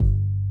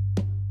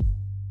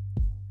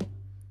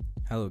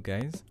Hello,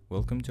 guys.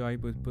 Welcome to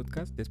iBoot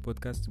Podcast. This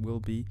podcast will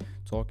be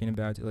talking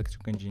about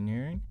electrical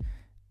engineering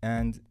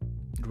and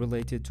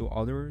related to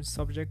other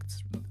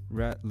subjects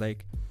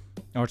like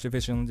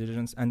artificial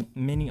intelligence and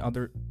many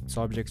other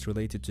subjects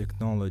related to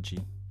technology,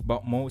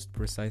 but most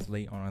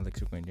precisely on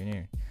electrical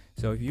engineering.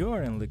 So, if you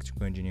are an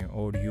electrical engineer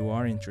or you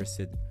are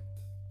interested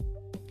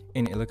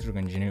in electrical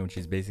engineering, which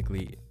is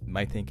basically,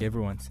 I think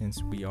everyone,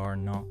 since we are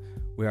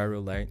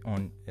reliant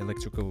on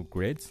electrical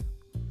grids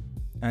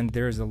and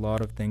there's a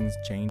lot of things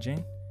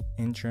changing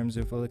in terms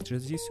of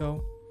electricity.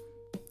 So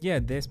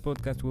this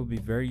podcast will be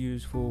very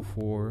useful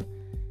for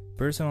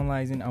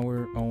personalizing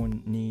our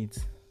own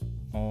needs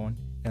on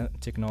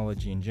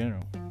technology in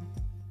general.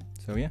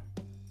 So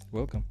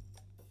welcome.